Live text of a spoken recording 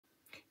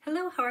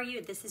Hello, how are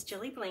you? This is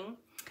JilliBling.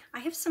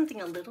 I have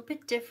something a little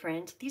bit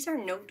different. These are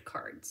note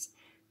cards,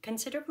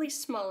 considerably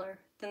smaller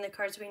than the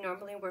cards we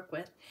normally work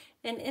with.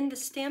 And in the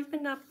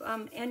Stampin' Up!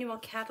 Annual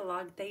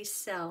catalog, they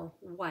sell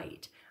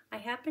white. I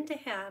happen to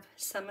have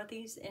some of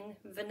these in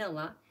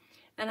vanilla,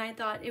 and I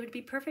thought it would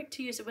be perfect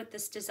to use it with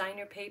this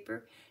designer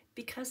paper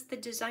because the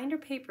designer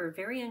paper,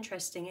 very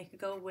interesting. It could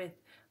go with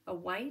a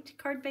white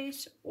card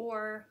base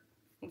or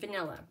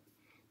vanilla.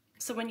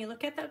 So when you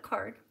look at that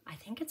card, I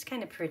think it's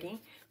kind of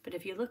pretty, but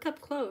if you look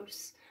up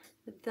close,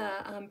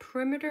 the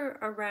perimeter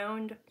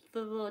around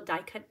the little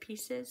die cut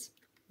pieces,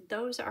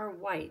 those are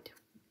white.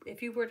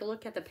 If you were to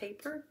look at the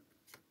paper,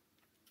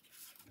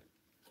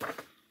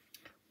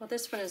 well,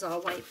 this one is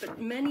all white,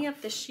 but many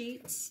of the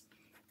sheets,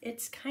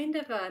 it's kind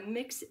of a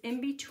mix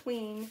in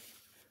between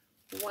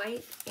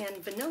white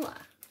and vanilla,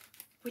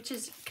 which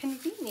is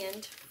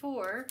convenient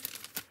for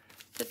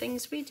the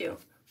things we do.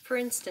 For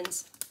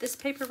instance, this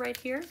paper right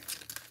here,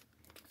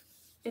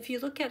 if you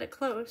look at it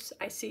close,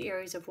 I see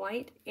areas of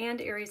white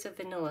and areas of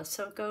vanilla,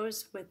 so it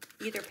goes with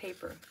either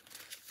paper.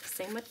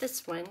 Same with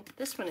this one.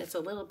 This one is a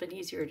little bit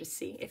easier to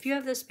see. If you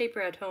have this paper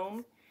at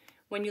home,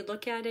 when you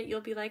look at it,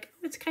 you'll be like, oh,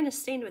 it's kind of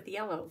stained with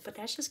yellow, but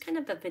that's just kind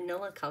of a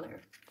vanilla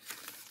color.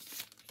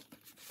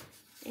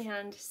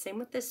 And same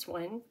with this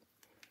one,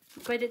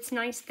 but it's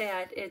nice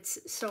that it's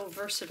so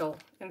versatile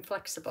and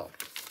flexible.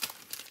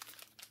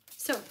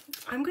 So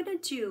I'm gonna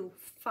do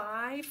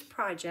 5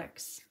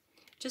 projects.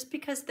 Just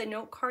because the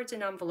note cards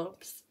and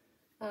envelopes,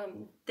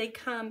 they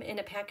come in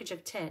a package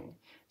of 10.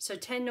 So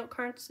 10 note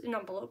cards and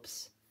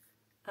envelopes.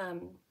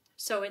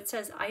 So it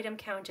says item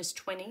count is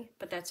 20,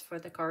 but that's for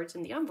the cards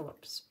and the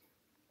envelopes.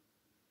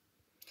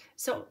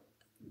 So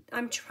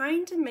I'm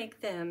trying to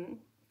make them,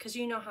 because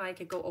you know how I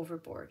could go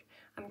overboard,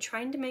 I'm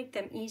trying to make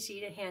them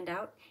easy to hand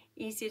out,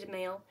 easy to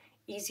mail,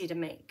 easy to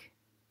make.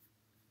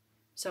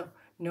 So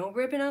no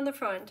ribbon on the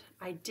front.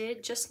 I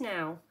did just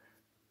now.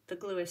 The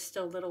glue is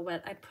still a little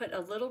wet. I put a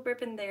little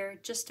ribbon there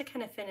just to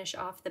kind of finish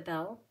off the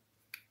bell.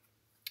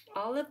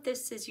 All of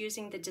this is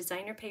using the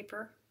designer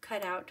paper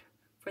cut out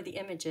for the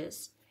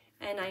images,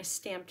 and I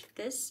stamped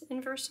this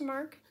in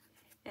Versamark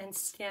and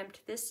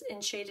stamped this in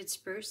shaded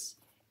spruce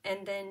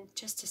and then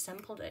just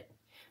assembled it.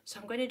 So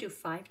I'm going to do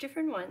 5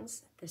 different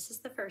ones. This is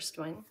the first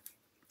one.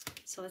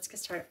 So let's get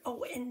started.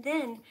 Oh, and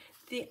then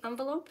the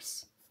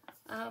envelopes,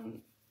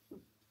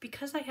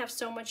 because I have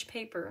so much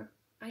paper,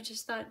 I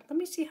just thought, let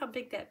me see how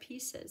big that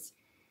piece is.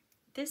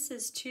 This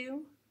is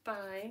 2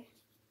 by,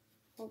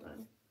 hold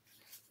on,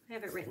 I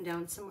have it written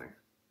down somewhere.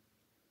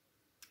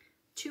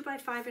 2 by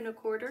 5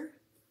 1/4,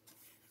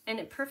 and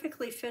it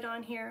perfectly fit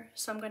on here,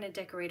 so I'm going to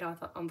decorate all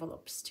the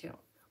envelopes too,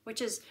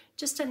 which is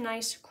just a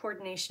nice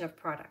coordination of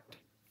product.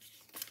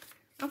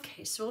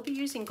 Okay, so we'll be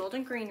using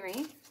Golden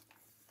Greenery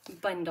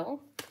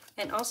bundle,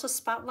 and also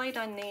Spotlight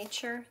on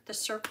Nature, the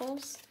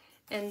circles,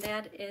 and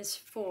that is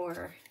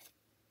for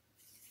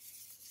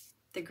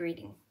the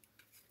greeting.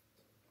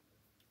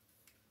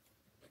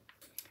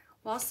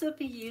 We'll also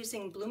be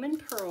using Bloomin'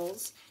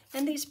 Pearls,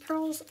 and these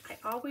pearls, I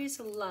always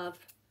love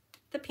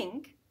the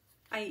pink.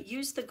 I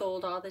use the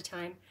gold all the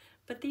time,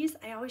 but these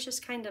I always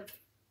just kind of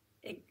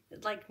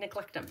like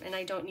neglect them and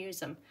I don't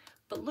use them.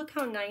 But look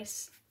how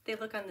nice they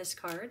look on this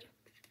card.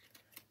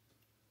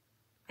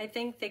 I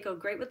think they go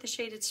great with the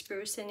shaded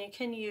spruce, and you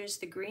can use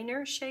the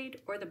greener shade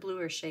or the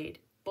bluer shade.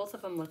 Both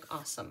of them look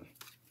awesome.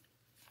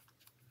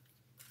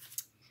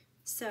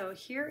 So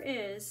here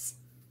is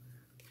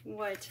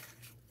what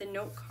the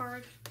note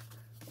card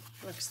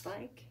looks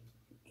like,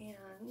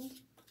 and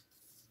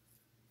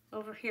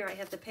over here I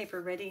have the paper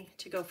ready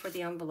to go for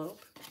the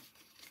envelope.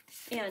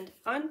 And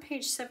on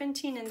page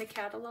 17 in the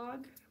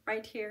catalog,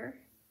 right here,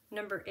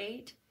 number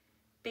 8,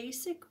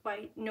 basic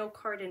white note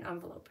card and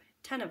envelope,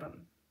 10 of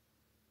them,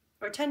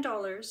 or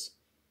 $10,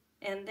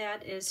 and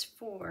that is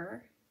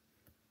for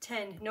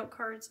 10 note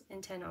cards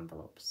and 10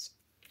 envelopes.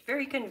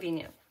 Very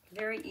convenient,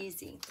 very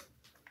easy.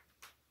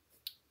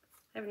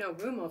 I have no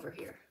room over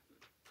here.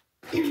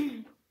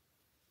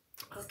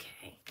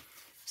 Okay,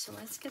 so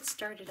let's get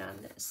started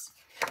on this.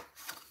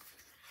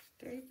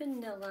 Very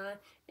vanilla,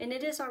 and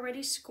it is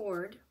already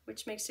scored,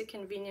 which makes it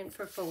convenient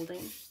for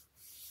folding.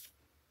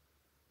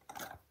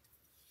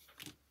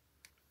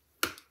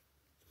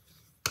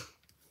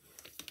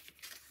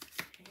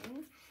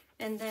 Okay.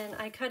 And then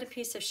I cut a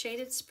piece of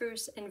shaded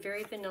spruce and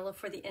very vanilla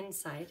for the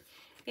inside.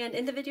 And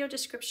in the video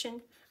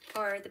description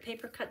are the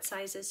paper cut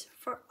sizes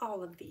for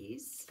all of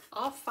these,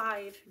 all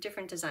 5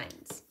 different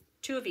designs,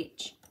 2 of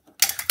each.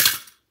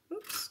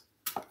 Oops.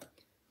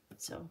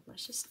 So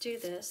let's just do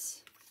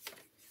this.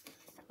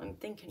 I'm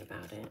thinking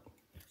about it.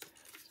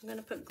 I'm going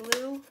to put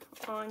glue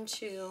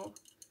onto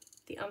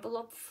the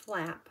envelope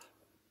flap.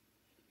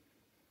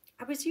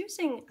 I was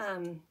using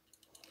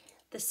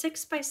the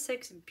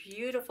 6x6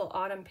 beautiful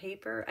autumn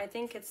paper. I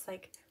think it's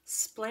like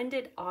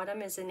Splendid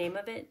Autumn is the name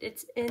of it.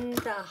 It's in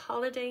the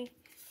holiday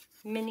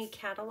mini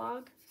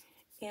catalog,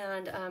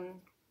 and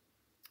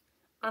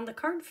on the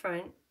card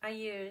front I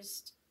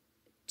used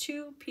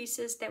 2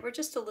 pieces that were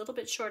just a little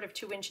bit short of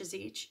 2 inches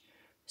each.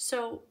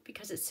 So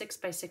because it's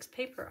 6x6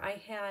 paper, I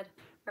had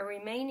a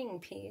remaining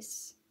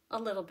piece a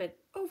little bit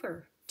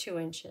over 2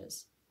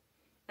 inches.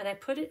 And I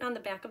put it on the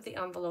back of the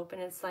envelope,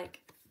 and it's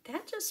like,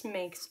 that just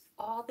makes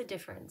all the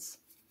difference.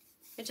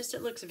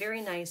 It looks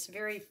very nice,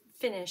 very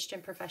finished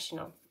and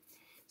professional.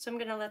 So I'm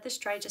gonna let this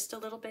dry just a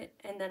little bit,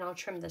 and then I'll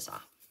trim this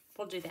off.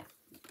 We'll do that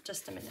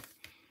just a minute.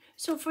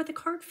 So for the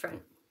card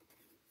front,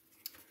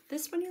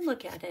 this, when you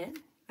look at it,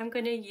 I'm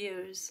gonna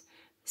use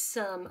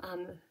some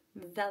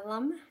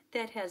vellum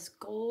that has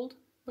gold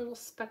little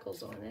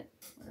speckles on it.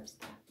 Where's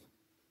that?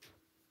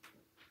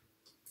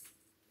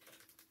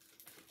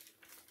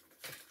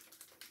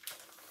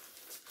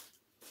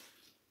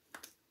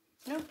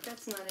 Nope,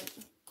 that's not it.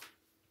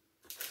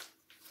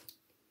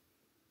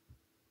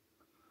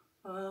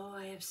 Oh,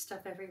 I have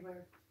stuff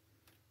everywhere.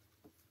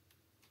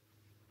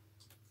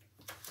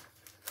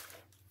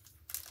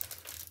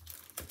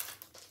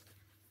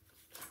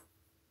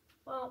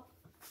 Well,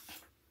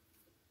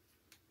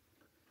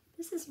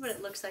 this is what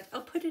it looks like.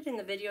 I'll put it in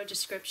the video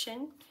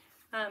description.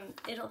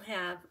 It'll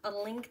have a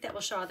link that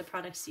will show all the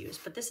products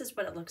used, but this is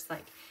what it looks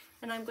like.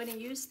 And I'm going to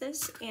use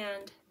this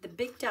and the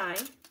big die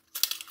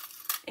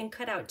and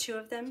cut out 2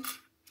 of them.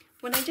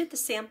 When I did the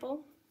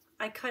sample,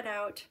 I cut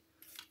out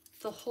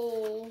the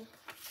whole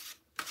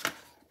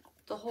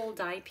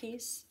die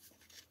piece.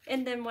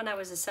 And then when I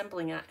was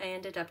assembling it, I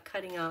ended up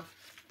cutting off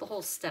the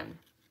whole stem.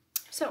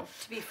 So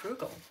to be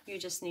frugal, you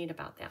just need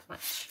about that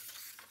much.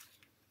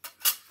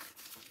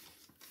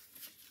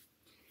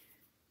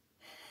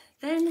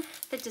 Then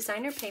the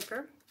designer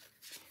paper,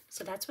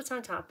 so that's what's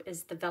on top,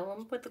 is the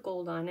vellum with the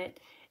gold on it.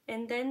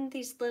 And then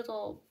these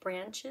little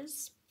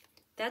branches,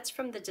 that's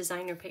from the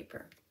designer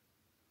paper.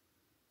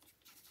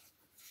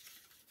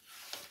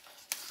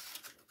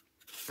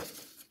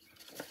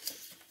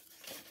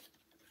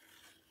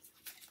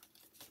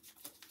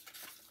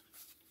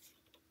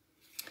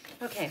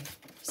 Okay,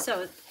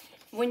 so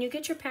when you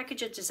get your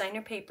package of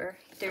designer paper,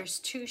 there's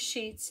 2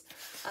 sheets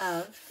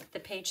of the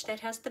page that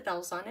has the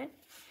bells on it,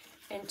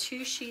 and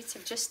 2 sheets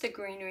of just the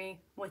greenery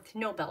with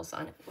no bells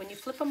on it. When you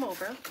flip them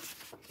over,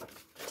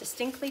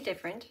 distinctly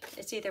different.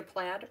 It's either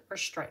plaid or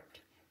striped.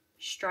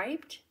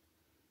 Striped,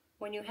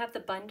 when you have the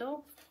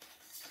bundle,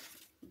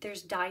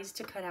 there's dies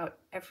to cut out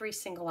every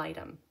single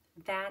item.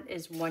 That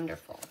is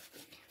wonderful.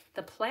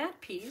 The plaid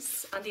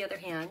piece, on the other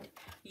hand,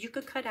 you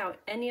could cut out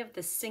any of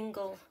the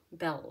single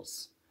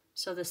bells.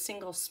 So the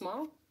single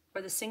small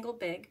or the single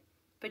big,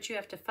 but you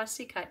have to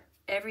fussy cut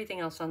everything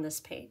else on this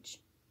page.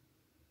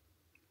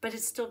 But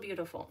it's still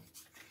beautiful.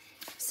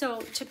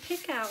 So to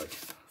pick out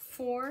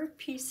 4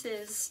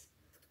 pieces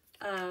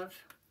of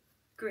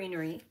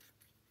greenery,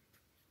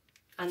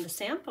 on the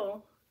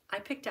sample, I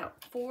picked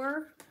out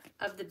 4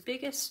 of the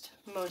biggest,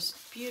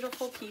 most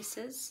beautiful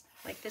pieces,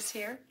 like this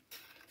here.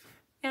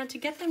 And to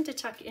get them to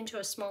tuck into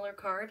a smaller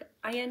card,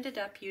 I ended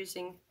up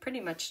using pretty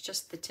much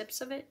just the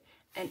tips of it,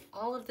 and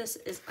all of this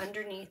is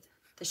underneath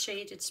the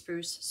shaded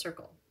spruce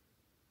circle.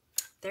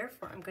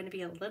 Therefore, I'm going to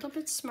be a little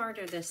bit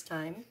smarter this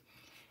time,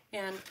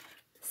 and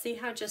see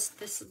how just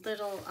this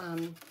little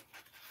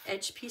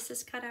edge piece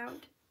is cut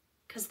out?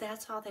 Because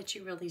that's all that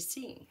you really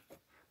see.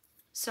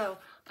 So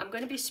I'm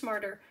going to be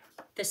smarter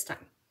this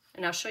time,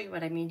 and I'll show you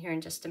what I mean here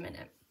in just a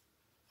minute.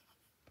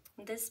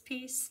 This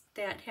piece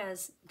that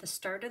has the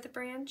start of the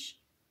branch,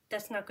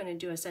 that's not going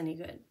to do us any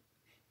good.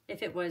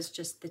 If it was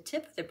just the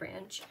tip of the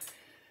branch,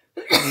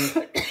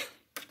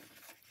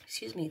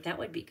 excuse me, that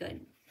would be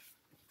good.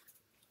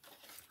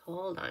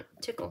 Hold on,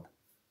 tickle.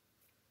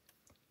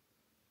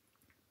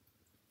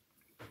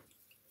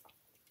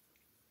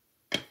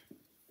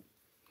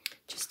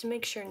 Just to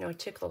make sure no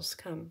tickles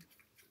come.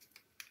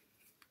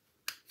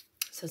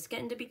 So it's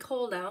getting to be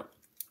cold out,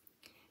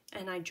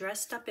 and I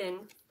dressed up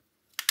in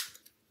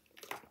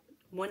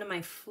one of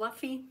my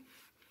fluffy,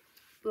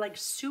 like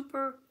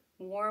super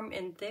warm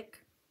and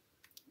thick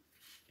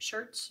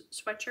shirts,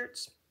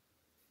 sweatshirts.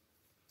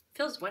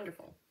 Feels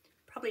wonderful.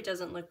 Probably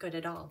doesn't look good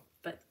at all,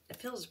 but it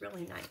feels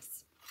really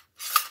nice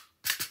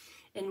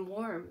and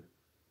warm.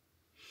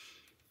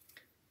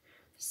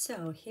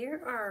 So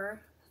here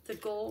are the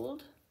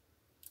gold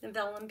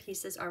vellum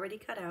pieces already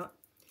cut out,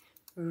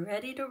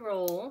 ready to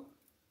roll.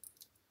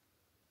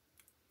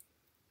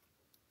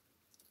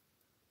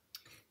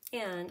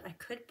 And I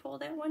could pull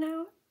that one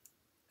out.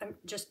 I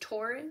just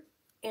tore it,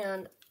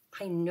 and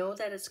I know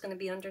that it's going to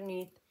be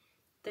underneath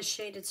the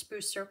shaded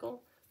spruce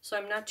circle, so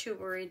I'm not too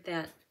worried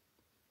that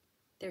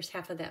there's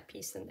half of that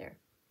piece in there.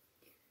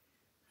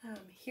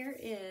 Here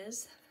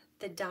is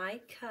the die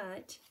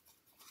cut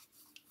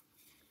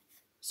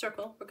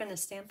circle. We're going to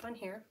stamp on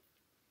here.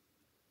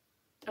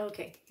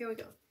 Okay, here we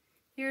go.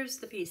 Here's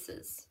the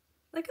pieces.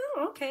 Like,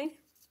 oh, okay.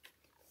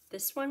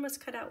 This one was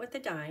cut out with the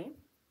die.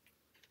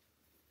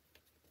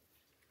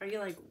 Are you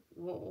like,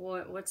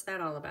 what's that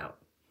all about?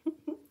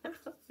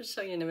 I'll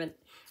show you in a minute.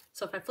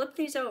 So if I flip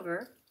these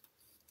over,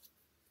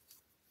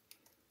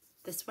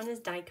 this one is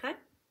die cut,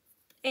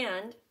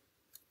 and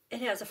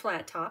it has a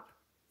flat top.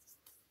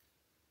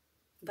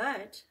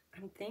 But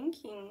I'm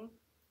thinking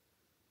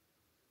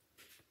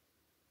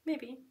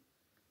maybe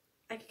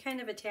I could kind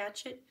of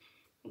attach it,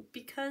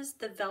 because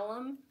the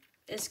vellum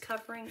is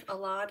covering a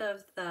lot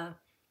of the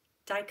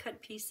die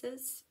cut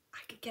pieces, I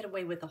could get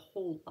away with a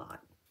whole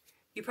lot.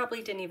 You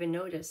probably didn't even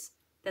notice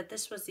that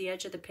this was the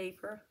edge of the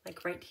paper,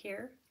 like right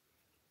here,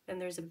 and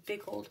there's a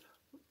big old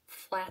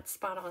flat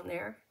spot on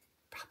there.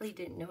 Probably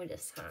didn't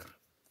notice, huh?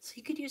 So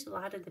you could use a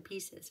lot of the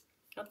pieces.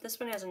 Oh, this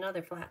one has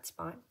another flat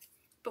spot.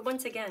 But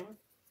once again,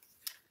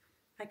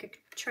 I could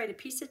try to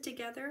piece it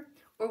together,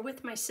 or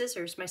with my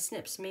scissors, my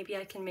snips, maybe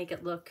I can make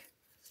it look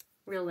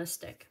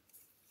realistic.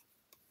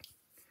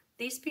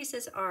 These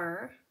pieces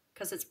are,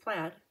 because it's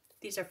plaid,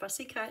 these are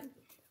fussy cut.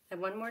 I have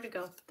one more to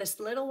go. This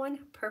little one,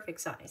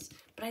 perfect size.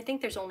 But I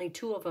think there's only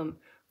 2 of them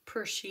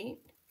per sheet,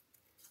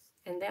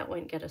 and that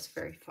wouldn't get us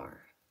very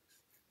far.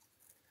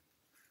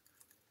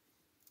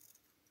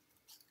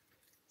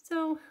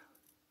 So,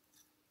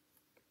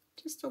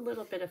 just a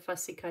little bit of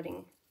fussy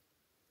cutting.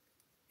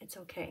 It's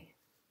okay.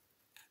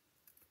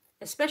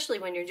 Especially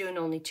when you're doing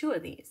only 2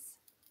 of these.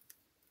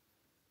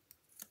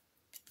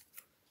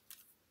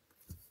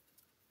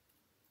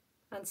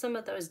 On some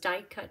of those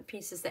die cut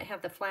pieces that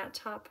have the flat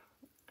top,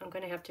 I'm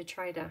going to have to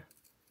try to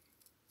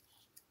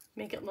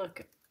make it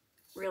look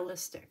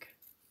realistic.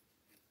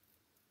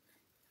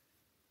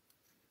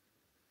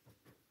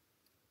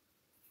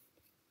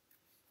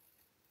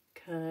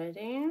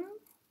 Cutting.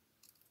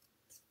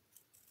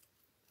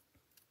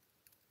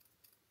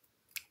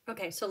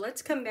 Okay, so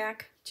let's come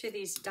back to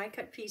these die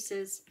cut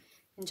pieces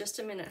in just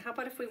a minute. How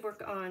about if we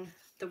work on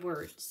the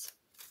words?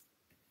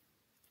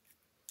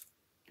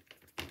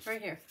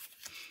 Right here.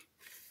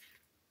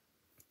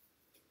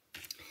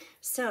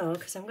 So,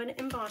 because I'm going to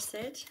emboss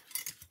it,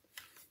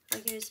 I'll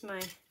use my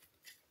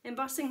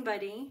embossing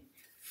buddy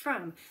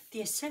from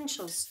the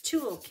Essentials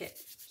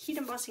Toolkit, Heat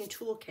Embossing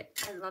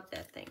Toolkit. I love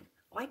that thing.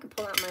 Oh, I can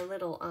pull out my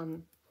little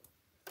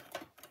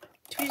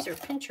tweezer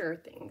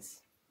pincher things.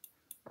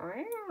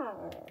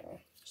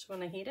 Just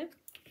when I heat it,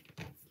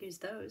 use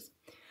those.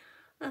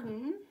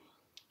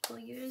 We'll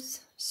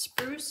use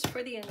Spruce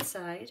for the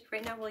inside.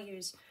 Right now we'll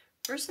use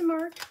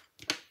Versamark.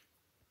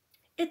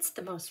 It's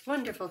the most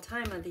wonderful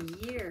time of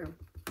the year.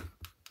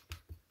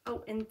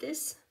 Oh, and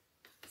this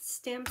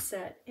stamp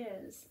set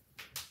is,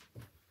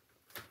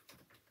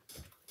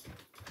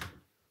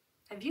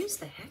 I've used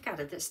the heck out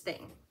of this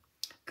thing.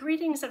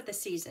 Greetings of the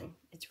Season.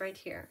 It's right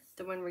here,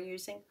 the one we're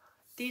using.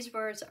 These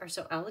words are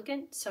so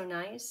elegant, so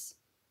nice.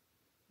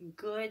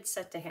 Good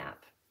set to have.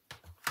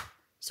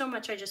 So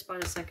much I just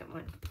bought a second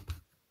one.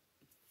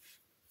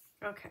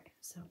 Okay,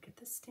 so get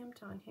this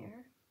stamped on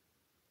here.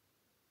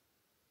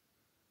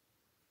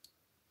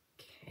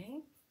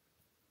 Okay.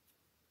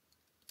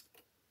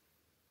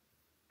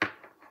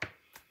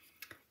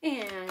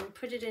 And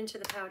put it into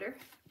the powder.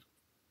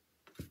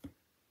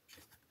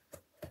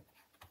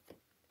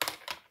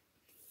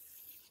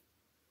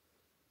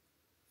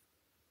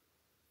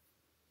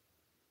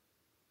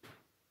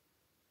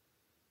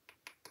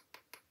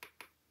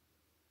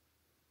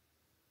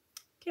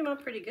 Came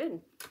out pretty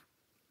good.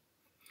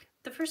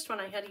 The first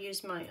one I had to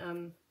use my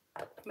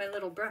my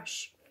little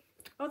brush.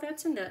 Oh,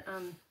 that's in the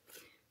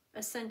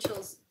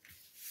Essentials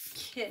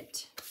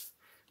kit.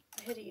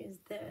 I had to use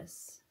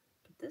this.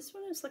 This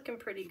one is looking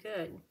pretty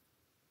good,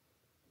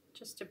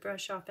 just to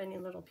brush off any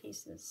little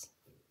pieces.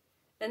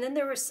 And then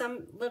there were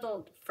some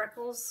little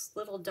freckles,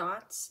 little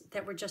dots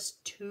that were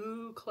just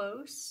too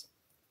close.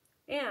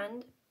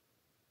 And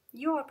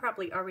you all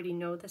probably already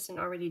know this and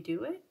already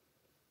do it,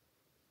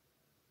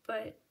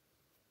 but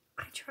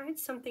I tried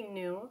something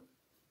new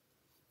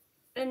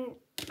and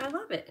I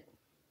love it,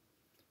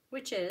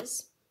 which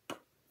is,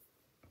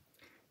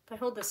 if I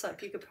hold this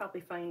up, you could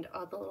probably find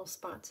all the little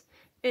spots,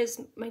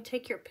 is my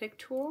Take Your Pick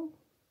tool.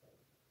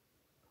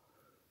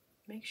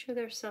 Make sure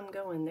there's some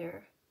going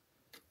there.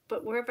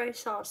 But wherever I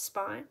saw a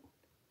spot,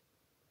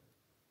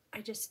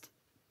 I just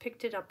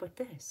picked it up with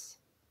this.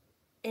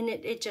 And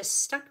it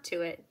just stuck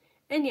to it.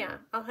 And yeah,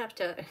 I'll have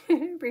to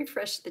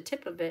refresh the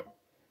tip of it.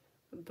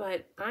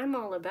 But I'm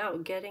all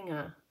about getting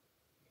a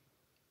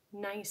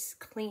nice,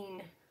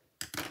 clean,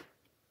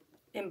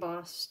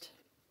 embossed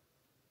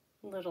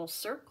little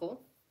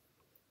circle.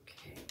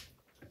 Okay.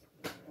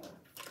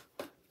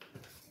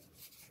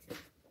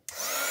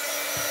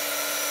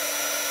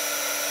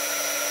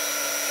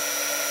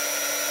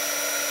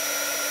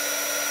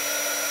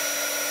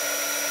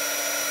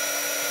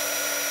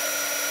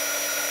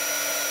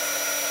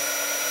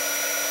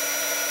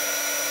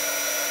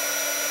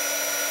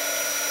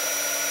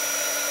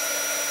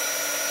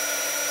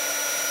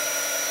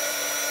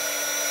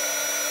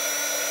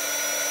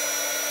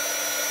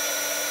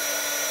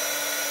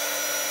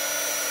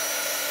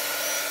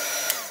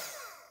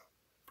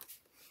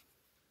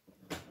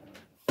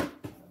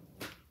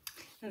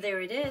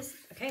 There it is.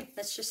 Okay,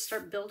 let's just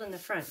start building the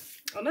front.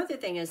 Another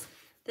thing is,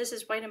 this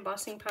is white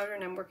embossing powder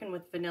and I'm working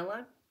with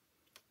vanilla,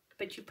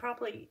 but you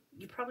probably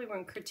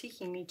weren't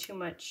critiquing me too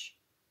much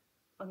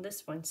on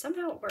this one.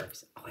 Somehow it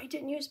works. Oh, I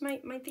didn't use my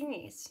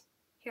thingies.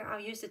 Here,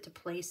 I'll use it to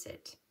place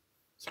it.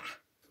 Yeah,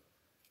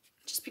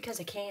 just because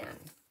I can.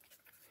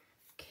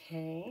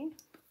 Okay.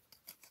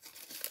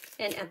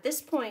 And at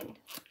this point,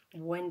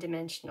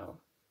 one-dimensional.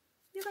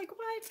 You're like,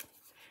 what?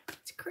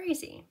 It's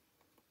crazy.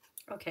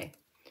 Okay,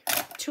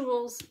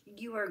 tools,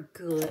 you are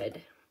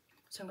good.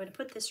 So I'm going to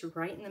put this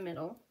right in the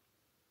middle,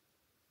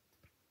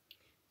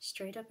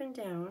 straight up and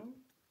down.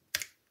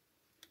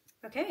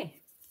 Okay,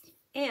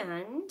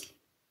 and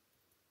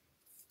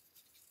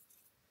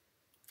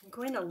I'm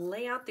going to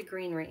lay out the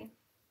greenery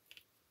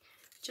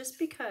just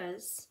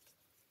because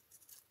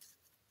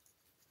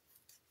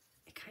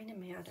it kind of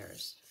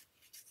matters.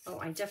 Oh,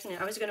 I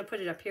was going to put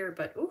it up here,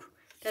 but ooh,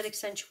 that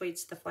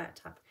accentuates the flat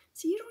top.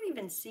 See, you don't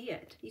even see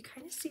it. You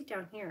kind of see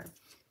down here,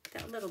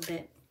 that little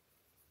bit.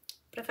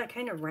 But if I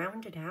kind of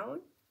round it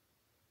out,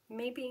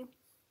 maybe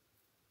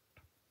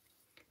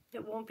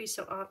it won't be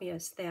so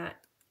obvious that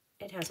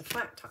it has a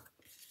flat top.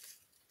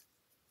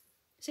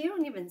 So you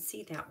don't even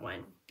see that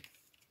one.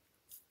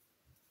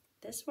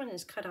 This one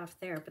is cut off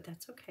there, but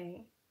that's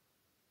okay.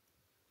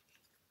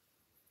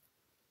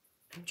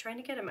 I'm trying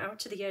to get them out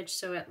to the edge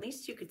so at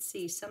least you could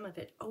see some of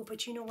it. Oh,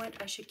 but you know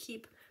what? I should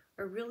keep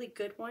a really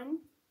good one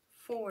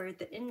for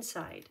the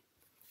inside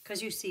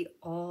because you see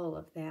all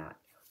of that.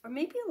 Or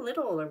maybe a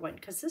littler one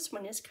because this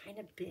one is kind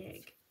of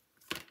big.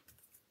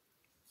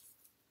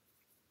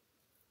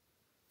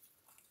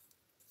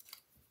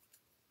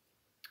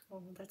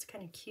 Oh, that's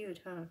kind of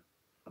cute, huh?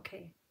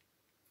 Okay.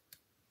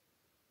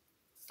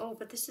 Oh,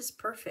 but this is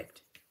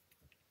perfect.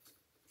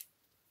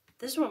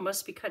 This one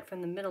must be cut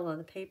from the middle of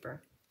the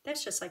paper.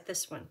 That's just like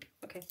this one.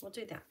 Okay, we'll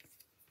do that.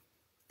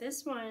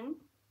 This one,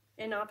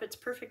 in all of its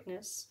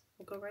perfectness,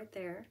 will go right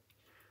there.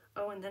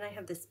 Oh, and then I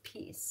have this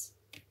piece.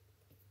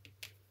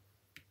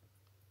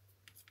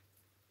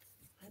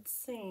 Let's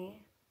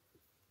see.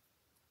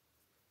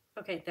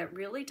 Okay, that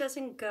really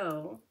doesn't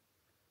go,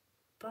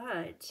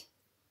 but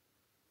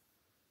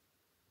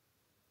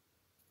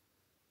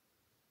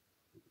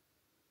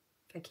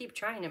if I keep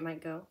trying, it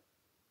might go.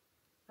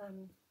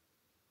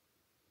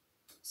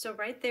 So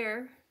right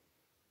there,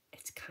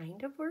 it's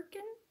kind of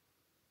working.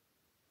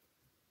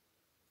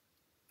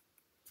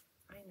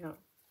 I know.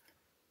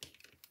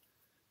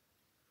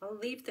 I'll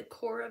leave the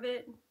core of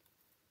it,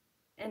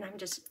 and I'm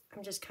just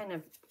kind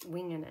of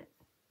winging it.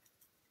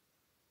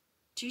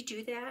 Do you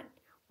do that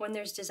when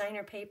there's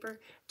designer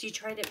paper? Do you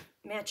try to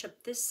match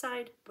up this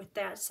side with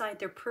that side?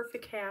 They're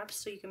perfect halves,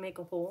 so you can make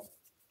a hole,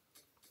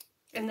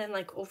 and then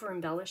like over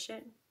embellish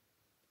it.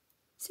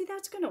 See,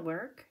 that's gonna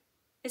work,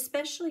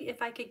 especially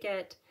if I could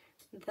get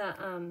the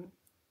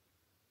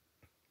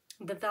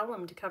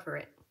vellum to cover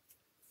it.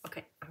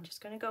 Okay, I'm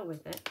just gonna go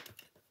with it.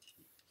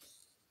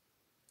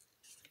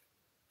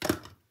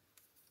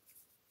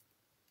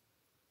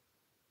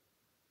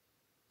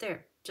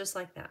 There, just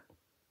like that.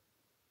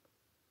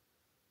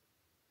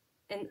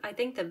 And I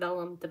think the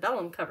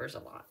vellum covers a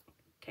lot.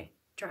 Okay,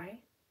 dry.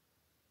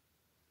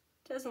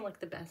 Doesn't look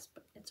the best,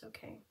 but it's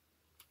okay.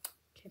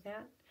 Okay,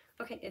 that.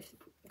 Okay, if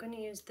I'm going to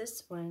use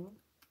this one,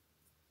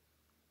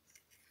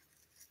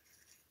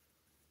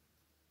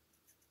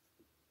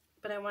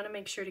 but I want to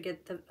make sure to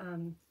get the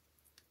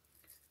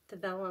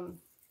vellum.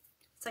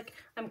 It's like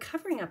I'm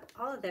covering up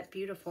all of that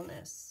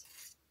beautifulness.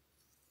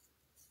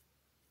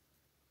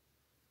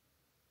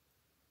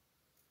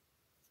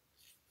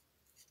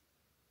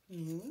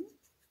 Okay,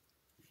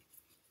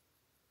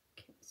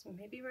 so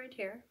maybe right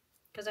here,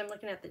 because I'm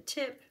looking at the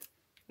tip,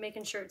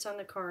 making sure it's on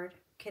the card.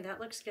 Okay, that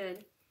looks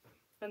good.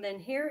 And then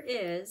here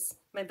is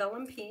my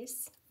vellum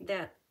piece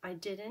that I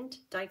didn't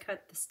die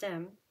cut the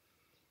stem.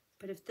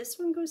 But if this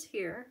one goes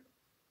here,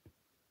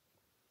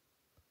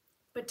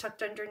 but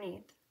tucked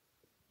underneath,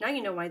 now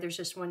you know why there's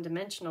just one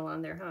dimensional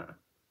on there, huh?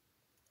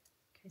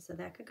 Okay, so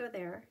that could go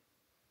there.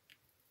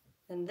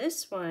 And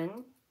this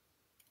one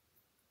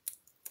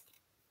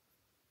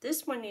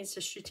needs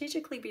to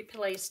strategically be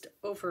placed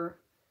over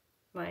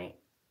my,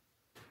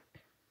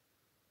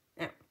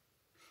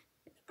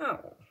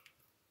 oh,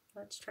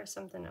 let's try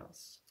something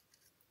else.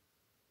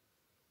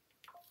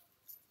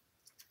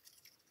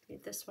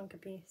 This one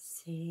could be,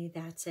 see,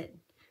 that's it.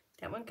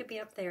 That one could be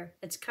up there.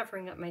 It's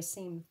covering up my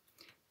seam.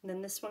 And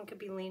then this one could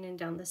be leaning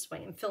down this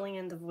way and filling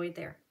in the void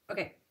there.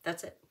 Okay,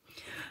 that's it.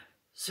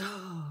 So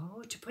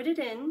to put it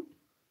in,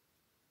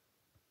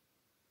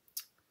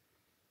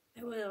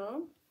 I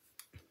will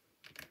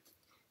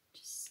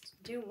just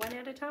do one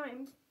at a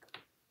time.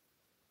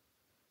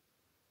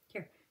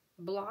 Here,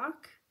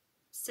 block,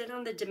 sit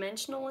on the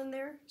dimensional in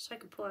there so I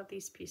can pull out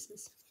these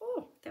pieces.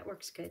 Oh, that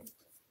works good.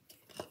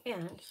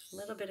 And a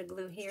little bit of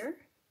glue here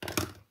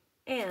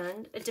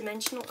and a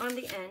dimensional on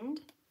the end,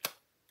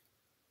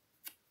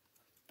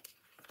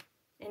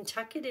 and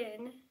tuck it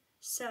in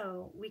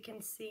so we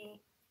can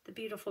see the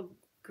beautiful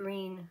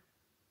green,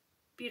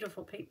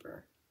 beautiful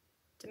paper.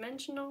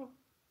 Dimensional,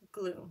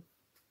 glue.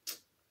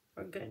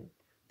 We're good.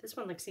 This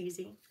one looks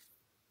easy.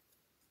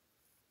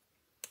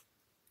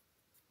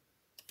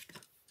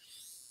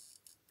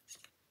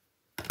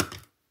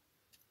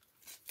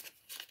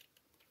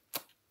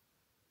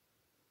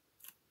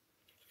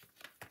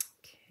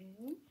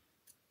 Okay.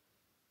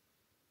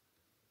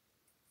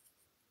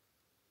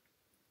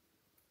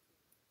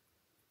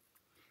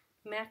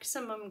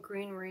 Maximum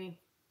greenery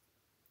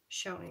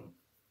showing.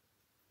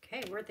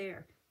 Okay, we're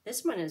there.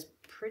 This one is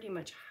pretty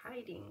much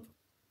hiding.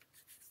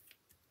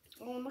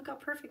 Oh, look how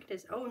perfect it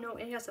is. Oh no,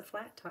 it has a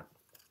flat top.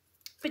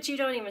 But you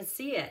don't even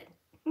see it.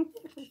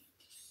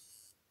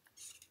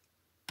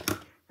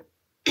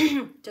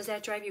 Does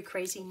that drive you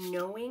crazy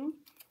knowing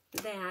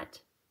that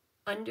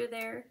under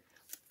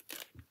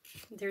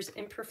there's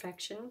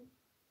imperfection?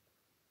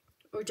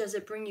 Or does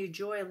it bring you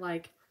joy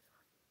like,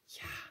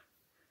 yeah,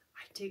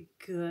 I did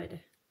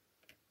good?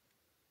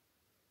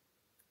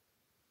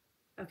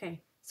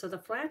 Okay, so the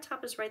flat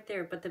top is right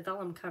there, but the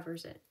vellum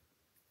covers it.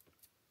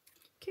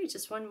 Okay,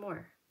 just one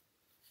more.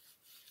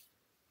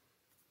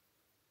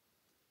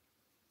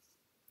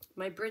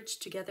 My bridge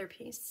together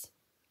piece.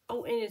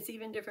 Oh, and it's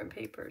even different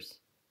papers.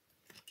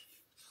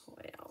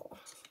 Well,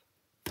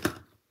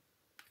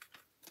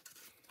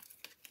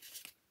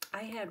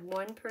 I had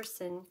one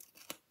person,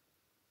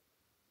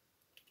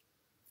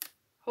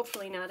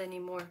 hopefully not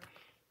anymore,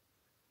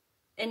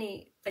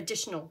 any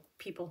additional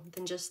people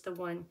than just the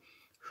one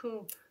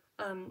who,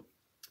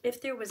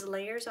 if there was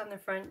layers on the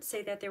front,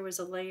 say that there was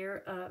a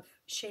layer of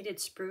shaded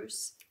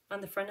spruce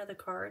on the front of the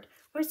card,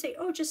 I would say,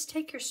 oh, just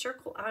take your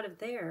circle out of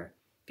there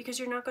because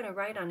you're not going to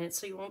write on it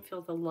so you won't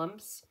feel the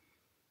lumps.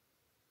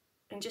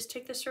 And just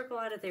take the circle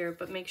out of there,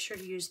 but make sure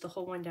to use the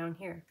whole one down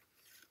here.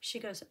 She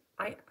goes,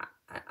 I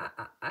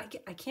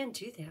can't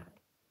do that.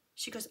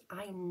 She goes,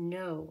 I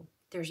know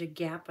there's a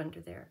gap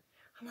under there.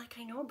 I'm like,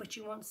 I know, but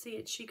you won't see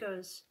it. She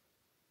goes,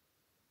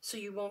 so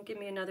you won't give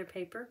me another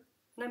paper?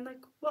 And I'm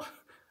like, well,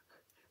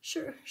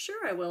 sure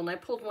I will. And I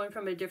pulled one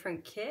from a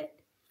different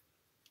kit,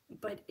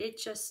 but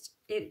it's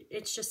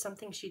just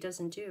something she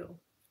doesn't do.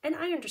 And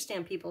I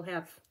understand people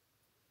have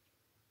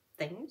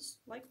things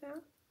like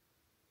that.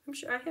 I'm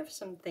sure I have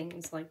some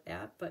things like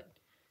that, but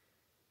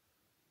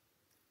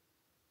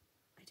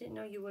I didn't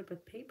know you would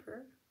with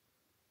paper.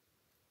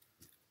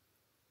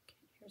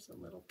 Okay, here's a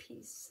little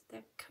piece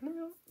that come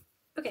out.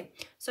 Okay,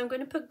 so I'm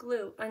going to put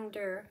glue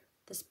under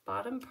this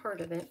bottom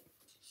part of it.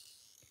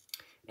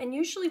 And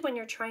usually when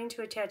you're trying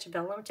to attach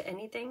vellum to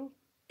anything,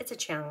 it's a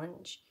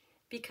challenge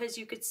because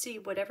you could see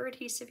whatever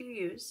adhesive you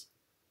use,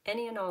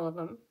 any and all of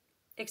them,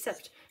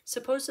 except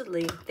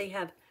supposedly they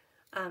have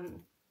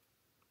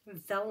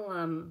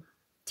vellum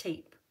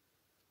tape,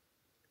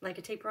 like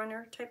a tape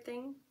runner type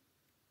thing,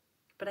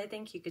 but I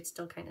think you could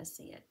still kind of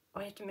see it. Oh,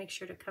 I have to make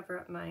sure to cover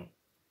up my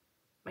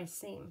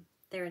seam.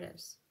 There it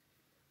is.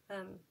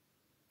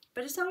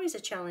 But it's always a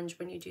challenge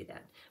when you do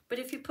that. But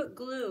if you put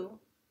glue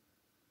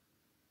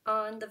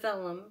on the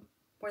vellum,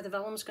 where the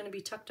vellum is going to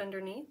be tucked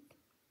underneath,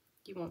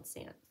 you won't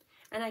see it.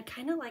 And I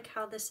kind of like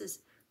how this is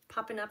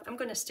popping up. I'm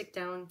going to stick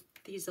down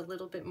these a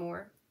little bit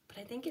more, but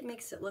I think it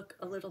makes it look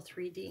a little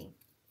 3D.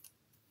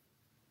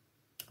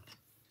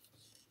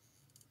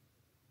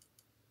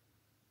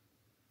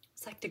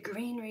 It's like the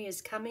greenery is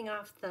coming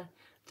off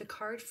the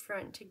card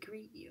front to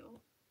greet you.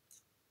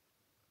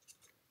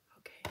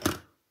 Okay.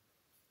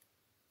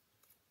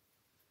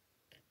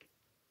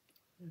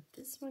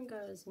 This one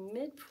goes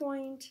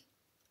midpoint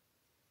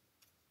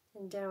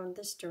and down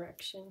this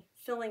direction,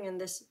 filling in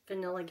this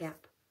vanilla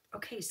gap.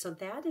 Okay, so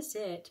that is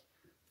it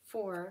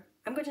for,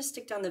 I'm going to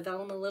stick down the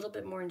vellum a little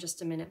bit more in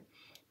just a minute,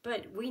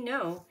 but we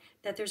know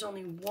that there's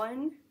only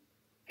one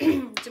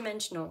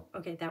dimensional.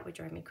 Okay, that would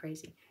drive me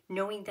crazy.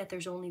 Knowing that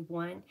there's only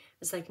one,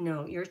 it's like,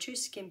 no, you're too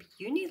skimpy.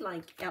 You need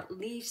like at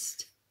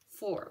least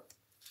 4,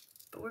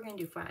 but we're going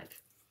to do 5.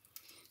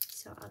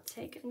 So I'll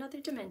take another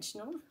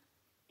dimensional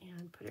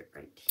and put it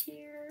right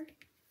here.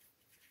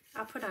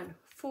 I'll put on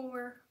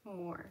 4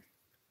 more.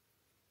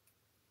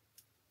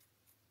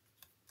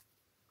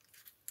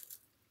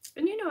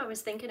 And you know, I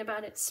was thinking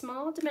about it,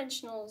 small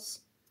dimensionals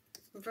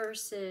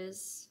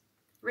versus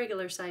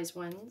regular size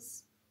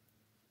ones.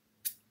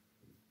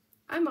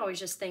 I'm always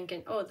just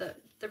thinking, oh, the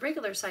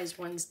regular size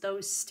ones,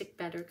 those stick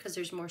better because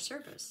there's more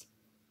surface.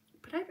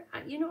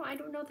 But you know, I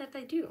don't know that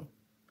they do.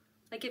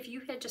 Like if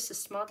you had just a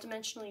small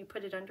dimensional, you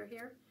put it under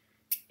here,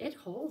 it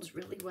holds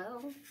really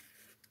well.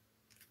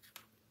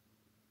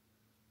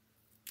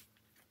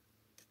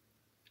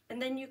 And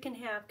then you can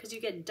have, because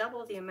you get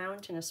double the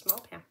amount in a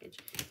small package.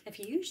 If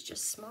you use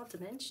just small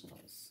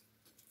dimensionals,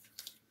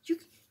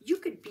 you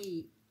could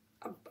be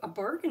a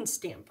bargain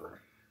stamper.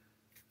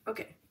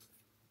 Okay.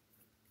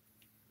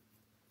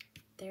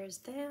 There's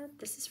that.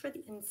 This is for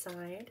the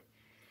inside.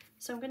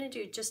 So I'm going to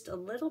do just a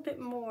little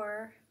bit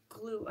more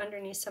glue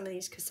underneath some of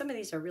these because some of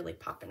these are really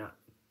popping up.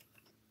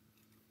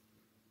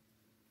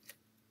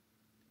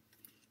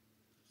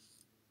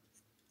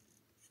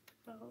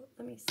 Oh,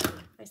 let me see.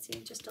 I see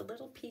just a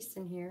little piece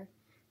in here.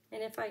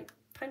 And if I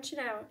punch it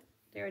out,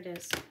 there it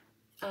is.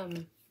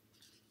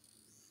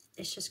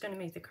 It's just going to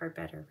make the card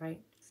better, right?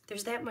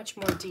 There's that much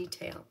more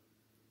detail.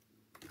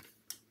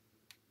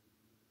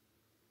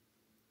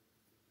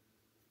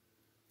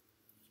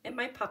 It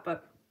might pop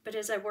up, but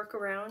as I work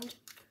around,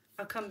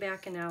 I'll come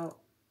back and I'll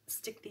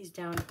stick these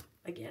down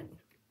again.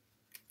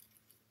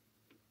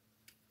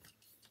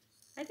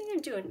 I think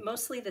I'm doing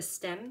mostly the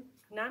stem,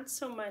 not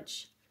so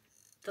much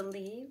the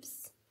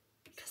leaves,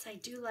 because I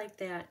do like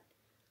that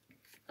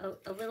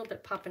a little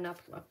bit popping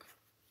up look.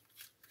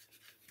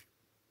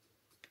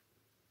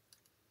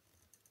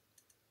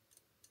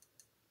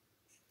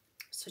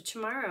 So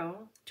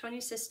tomorrow,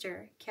 Tony's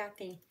sister,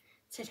 Kathy,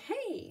 said,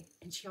 hey,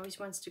 and she always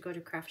wants to go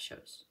to craft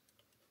shows.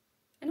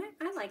 And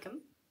I like them.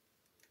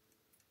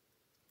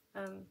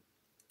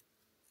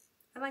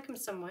 I like them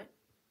somewhat.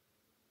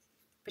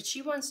 But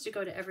she wants to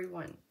go to every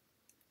one.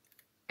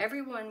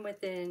 Everyone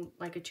within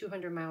like a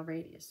 200-mile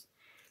radius.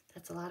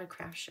 That's a lot of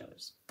craft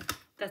shows.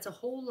 That's a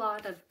whole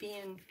lot of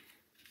being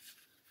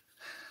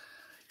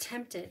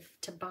tempted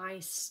to buy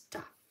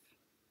stuff.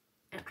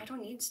 And I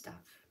don't need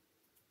stuff.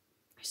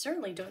 I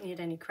certainly don't need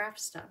any craft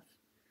stuff.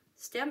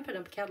 Stampin'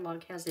 Up!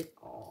 Catalog has it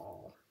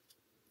all.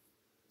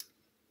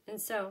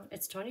 And so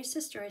it's Tony's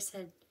sister. I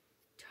said,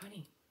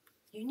 Tony,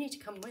 you need to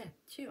come with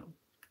too.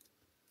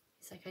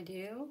 He's like, I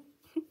do?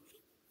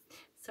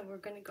 So we're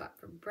going to go out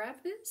for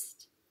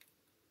breakfast.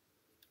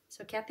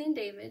 So Kathy and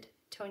David,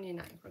 Tony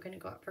and I, we're going to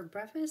go out for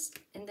breakfast,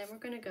 and then we're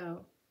going to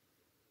go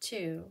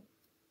to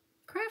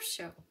craft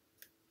show.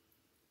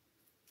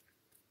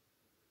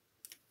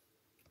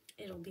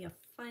 It'll be a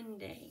fun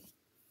day.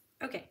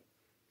 Okay,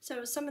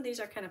 so some of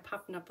these are kind of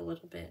popping up a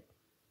little bit.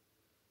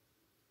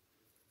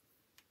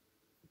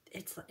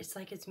 It's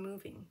like it's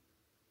moving.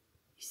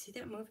 You see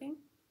that moving?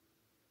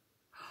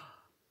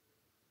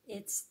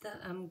 It's the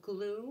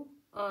glue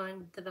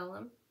on the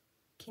vellum.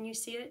 Can you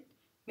see it?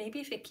 Maybe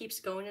if it keeps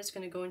going, it's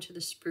going to go into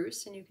the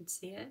spruce and you can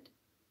see it.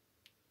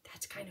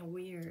 That's kind of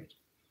weird.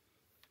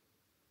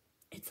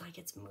 It's like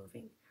it's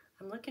moving.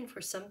 I'm looking for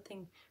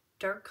something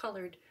dark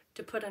colored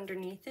to put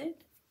underneath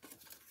it.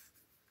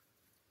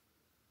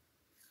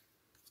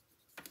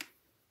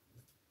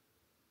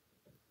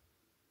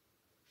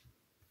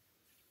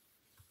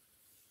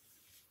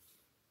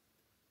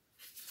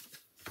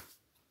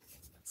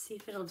 Let's see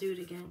if it'll do it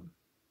again.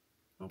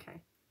 Okay,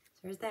 so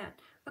there's that.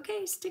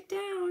 Okay, stick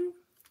down.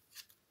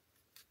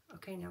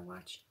 Okay, now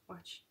watch.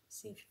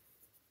 See if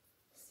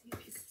you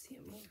can see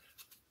it move.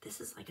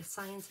 This is like a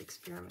science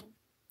experiment.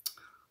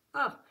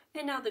 Oh,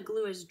 and now the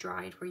glue is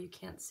dried where you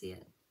can't see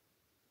it.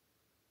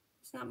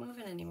 It's not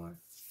moving anymore.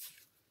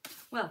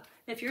 Well,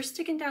 if you're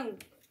sticking down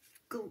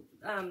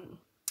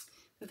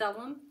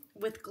vellum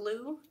with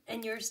glue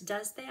and yours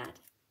does that,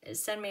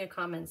 send me a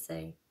comment and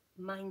say,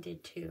 mine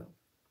did too.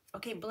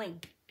 Okay, bling.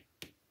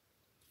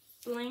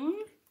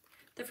 Bling.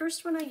 The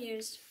first one I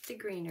used, the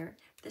greener.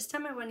 This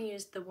time I want to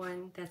use the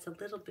one that's a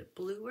little bit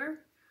bluer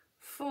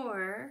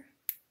for,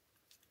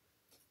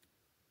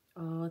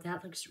 oh,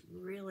 that looks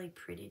really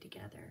pretty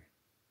together.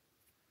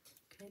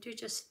 I'm going to do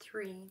just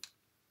 3.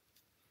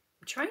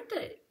 I'm trying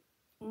to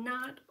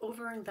not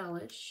over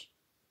embellish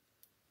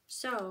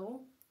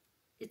so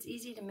it's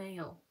easy to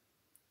mail.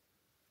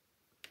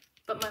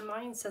 But my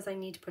mind says I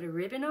need to put a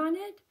ribbon on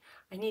it.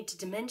 I need to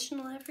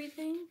dimensional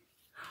everything.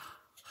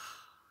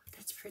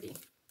 That's pretty.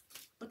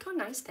 Look how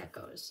nice that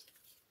goes.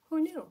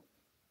 Who knew?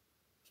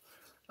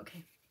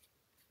 Okay.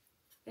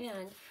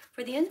 And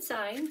for the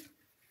inside,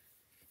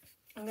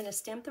 I'm going to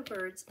stamp the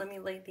words. Let me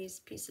lay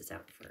these pieces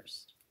out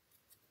first.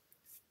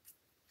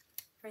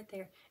 Right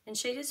there. In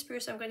Shaded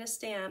Spruce, I'm going to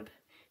stamp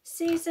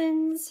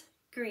Season's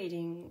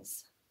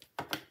Greetings.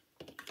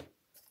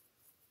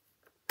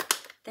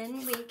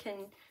 Then we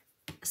can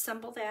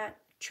assemble that,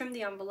 trim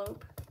the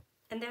envelope,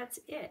 and that's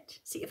it.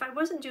 See, if I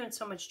wasn't doing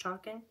so much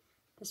talking,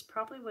 this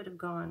probably would have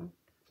gone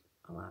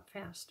a lot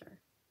faster.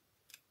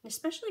 And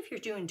especially if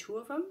you're doing 2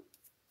 of them,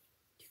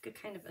 you could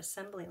kind of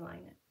assembly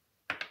line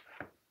it.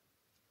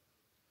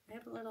 I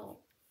have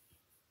little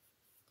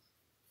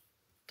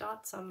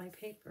dots on my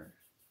paper.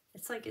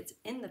 It's like it's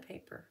in the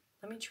paper.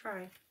 Let me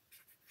try.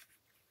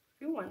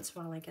 Every once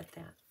in a while I get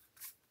that.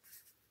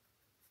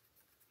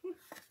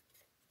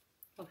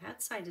 Well,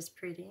 that side is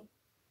pretty.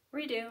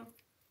 Redo.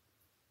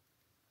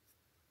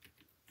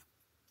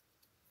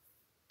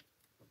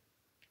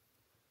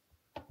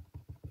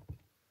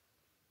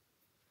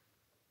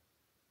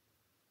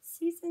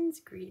 Season's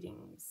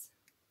Greetings.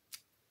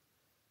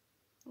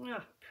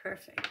 Oh,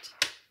 perfect.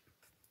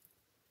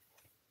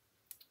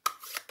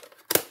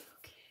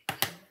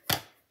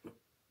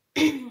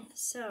 Okay.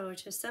 So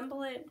to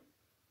assemble it,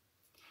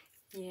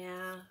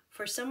 yeah,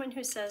 for someone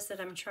who says that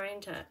I'm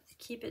trying to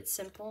keep it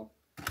simple,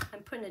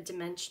 I'm putting a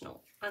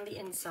dimensional on the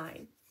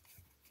inside.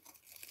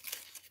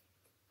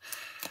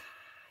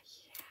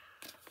 Yeah.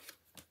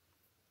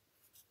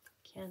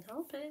 Can't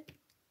help it.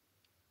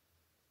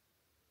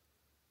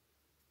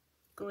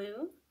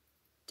 Glue,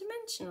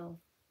 dimensional.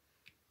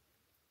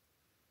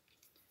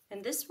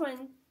 And this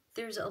one,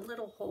 there's a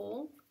little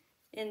hole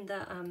in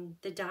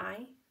the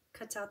die,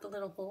 cuts out the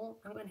little hole.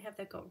 I'm going to have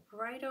that go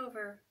right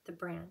over the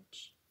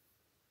branch.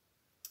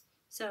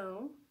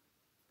 So,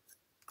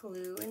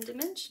 glue and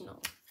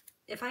dimensional.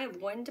 If I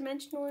have 1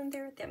 dimensional in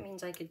there, that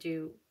means I could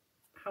do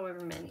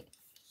however many.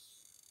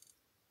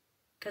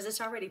 Because it's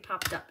already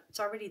popped up.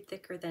 It's already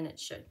thicker than it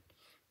should.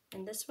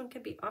 And this one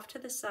could be off to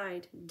the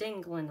side,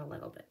 dangling a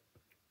little bit.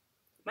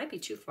 Might be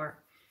too far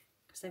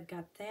because I've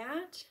got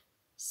that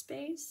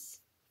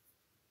space.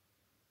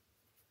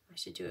 I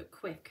should do it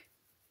quick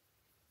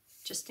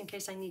just in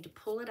case I need to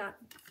pull it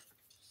up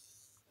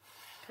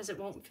because it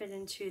won't fit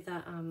into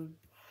the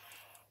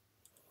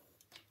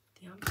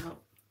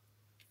envelope.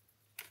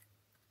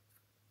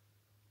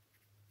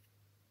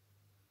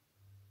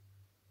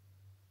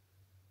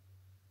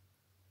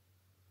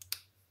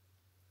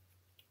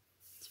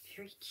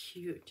 very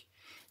cute,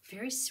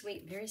 very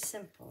sweet, very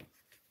simple.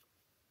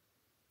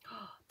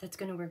 Oh, that's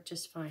going to work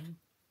just fine.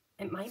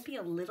 It might be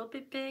a little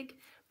bit big,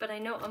 but I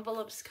know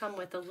envelopes come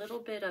with a little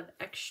bit of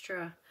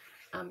extra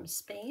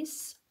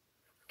space,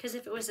 because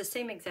if it was the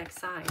same exact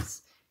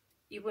size,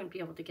 you wouldn't be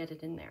able to get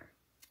it in there.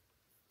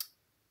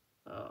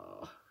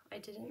 Oh, I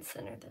didn't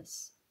center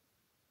this.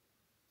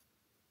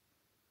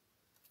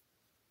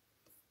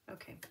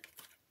 Okay,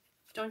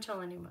 don't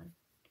tell anyone.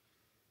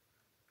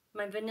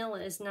 My vanilla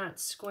is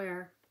not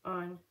square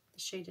on the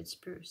shaded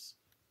spruce.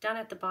 Down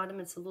at the bottom,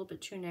 it's a little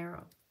bit too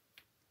narrow.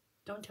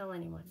 Don't tell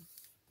anyone.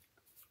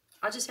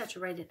 I'll just have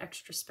to write an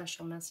extra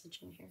special message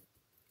in here.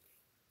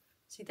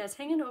 See, that's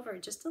hanging over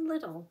just a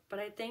little, but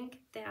I think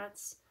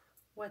that's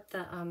what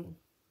the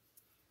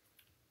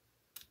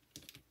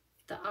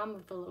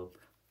envelope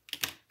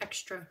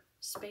extra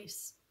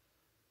space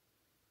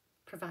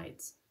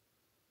provides.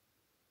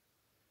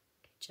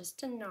 Okay,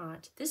 just a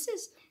knot. This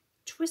is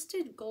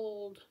Twisted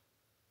Gold.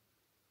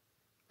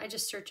 I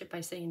just search it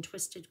by saying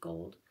Twisted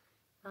Gold.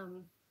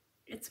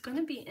 It's going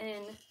to be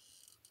in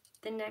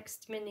the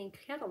next mini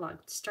catalog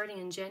starting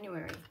in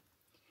January.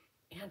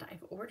 And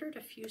I've ordered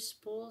a few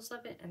spools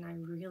of it, and I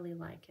really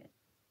like it.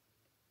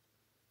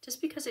 Just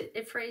because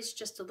it frays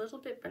just a little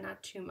bit, but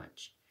not too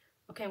much.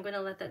 Okay, I'm going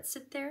to let that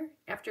sit there.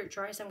 After it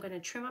dries, I'm going to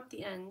trim up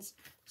the ends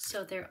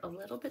so they're a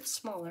little bit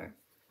smaller,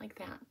 like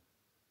that.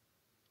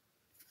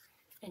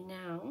 And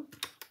now,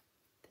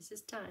 this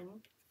is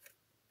done.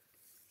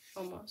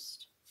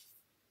 Almost.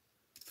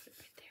 Put it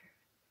right there.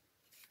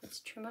 Let's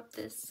trim up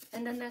this,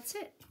 and then that's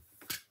it.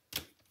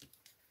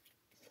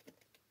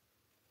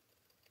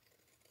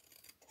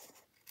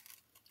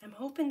 I'm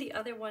hoping the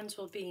other ones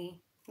will be,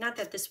 not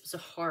that this was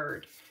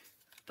hard,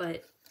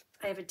 but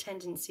I have a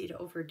tendency to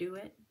overdo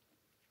it.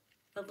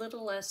 A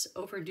little less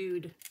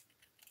overdoed,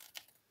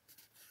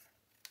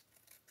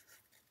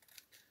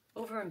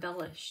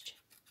 over-embellished.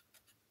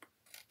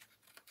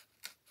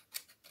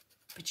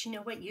 But you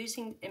know what?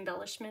 Using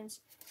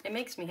embellishments, it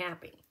makes me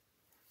happy.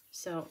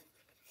 So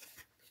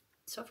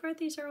far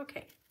these are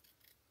okay.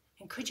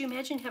 And could you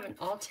imagine having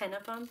all 10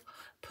 of them,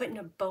 putting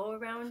a bow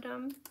around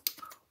them?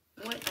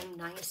 What a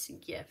nice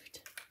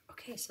gift.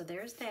 Okay, so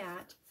there's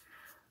that.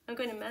 I'm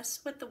going to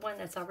mess with the one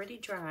that's already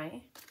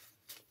dry.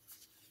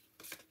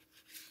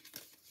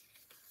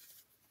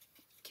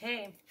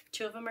 Okay,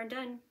 2 of them are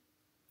done.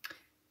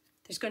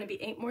 There's going to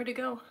be 8 more to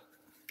go.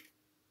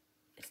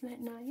 Isn't that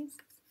nice?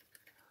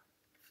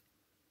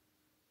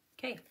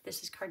 Okay,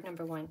 this is card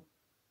number 1.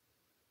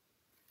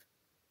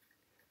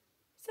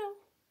 So,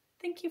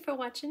 thank you for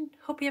watching.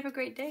 Hope you have a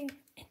great day.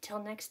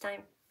 Until next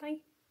time, bye.